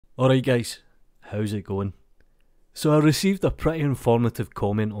Alright guys, how's it going? So I received a pretty informative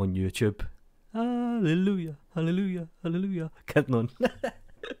comment on YouTube. Hallelujah, hallelujah, hallelujah. Kidding on.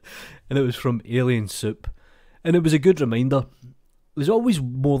 And it was from Alien Soup. And it was a good reminder. There's always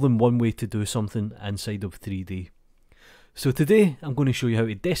more than one way to do something inside of 3D. So today I'm going to show you how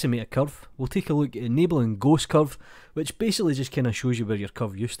to decimate a curve. We'll take a look at enabling ghost curve, which basically just kind of shows you where your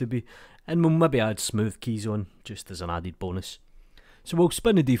curve used to be, and we'll maybe add smooth keys on just as an added bonus. So we'll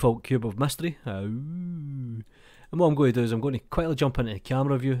spin the default cube of mystery. And what I'm going to do is I'm going to quickly jump into the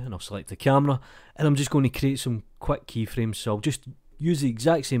camera view, and I'll select the camera, and I'm just going to create some quick keyframes. So I'll just use the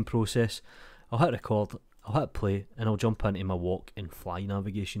exact same process. I'll hit record, I'll hit play, and I'll jump into my walk and fly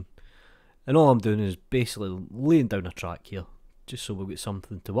navigation. And all I'm doing is basically laying down a track here, just so we've got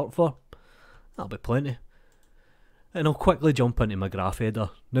something to work for. That'll be plenty. And I'll quickly jump into my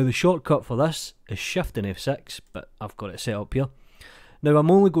Grapheditor. Now the shortcut for this is Shift and F6, but I've got it set up here. Now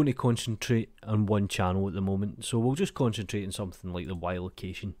I'm only going to concentrate on one channel at the moment, so we'll just concentrate on something like the Y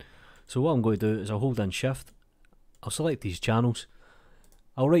location. So what I'm going to do is I'll hold in Shift, I'll select these channels,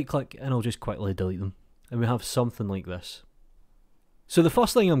 I'll right click and I'll just quickly delete them. And we have something like this. So the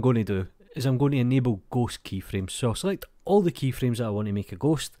first thing I'm going to do is I'm going to enable ghost keyframes. So I'll select all the keyframes that I want to make a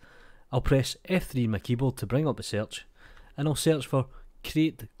ghost. I'll press F3 on my keyboard to bring up a search, and I'll search for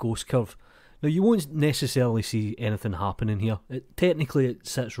create ghost curve. Now you won't necessarily see anything happening here. Technically it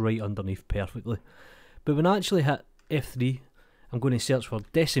sits right underneath perfectly. But when I actually hit F3, I'm going to search for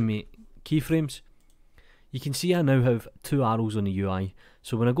decimate keyframes. You can see I now have two arrows on the UI.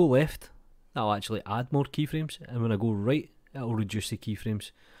 So when I go left, that'll actually add more keyframes, and when I go right, it'll reduce the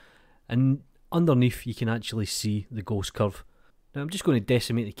keyframes. And underneath you can actually see the ghost curve. Now I'm just going to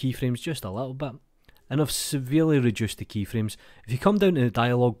decimate the keyframes just a little bit, and I've severely reduced the keyframes. If you come down to the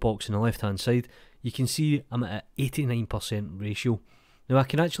dialog box on the left hand side, you can see I'm at an 89% ratio. Now I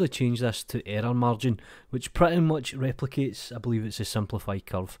can actually change this to error margin, which pretty much replicates, I believe it's a simplified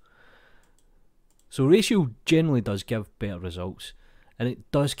curve. So ratio generally does give better results, and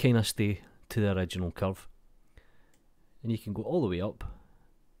it does kind of stay to the original curve. And you can go all the way up.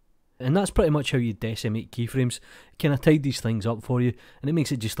 And that's pretty much how you decimate keyframes. It kind of tidies things up for you, and it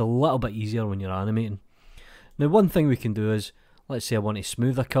makes it just a little bit easier when you're animating. Now one thing we can do is, let's say I want to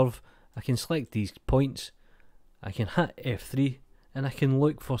smooth a curve, I can select these points, I can hit F3, and I can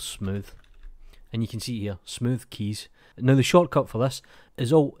look for smooth. And you can see here, smooth keys. Now the shortcut for this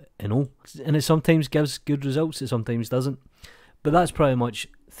is Alt and O, and it sometimes gives good results, it sometimes doesn't. But that's pretty much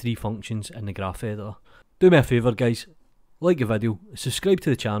three functions in the Grapheditor. Do me a favour guys, like the video, subscribe to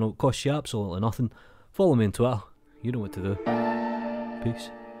the channel, it costs you absolutely nothing, follow me on Twitter, you know what to do.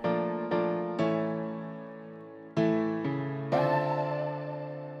 Peace.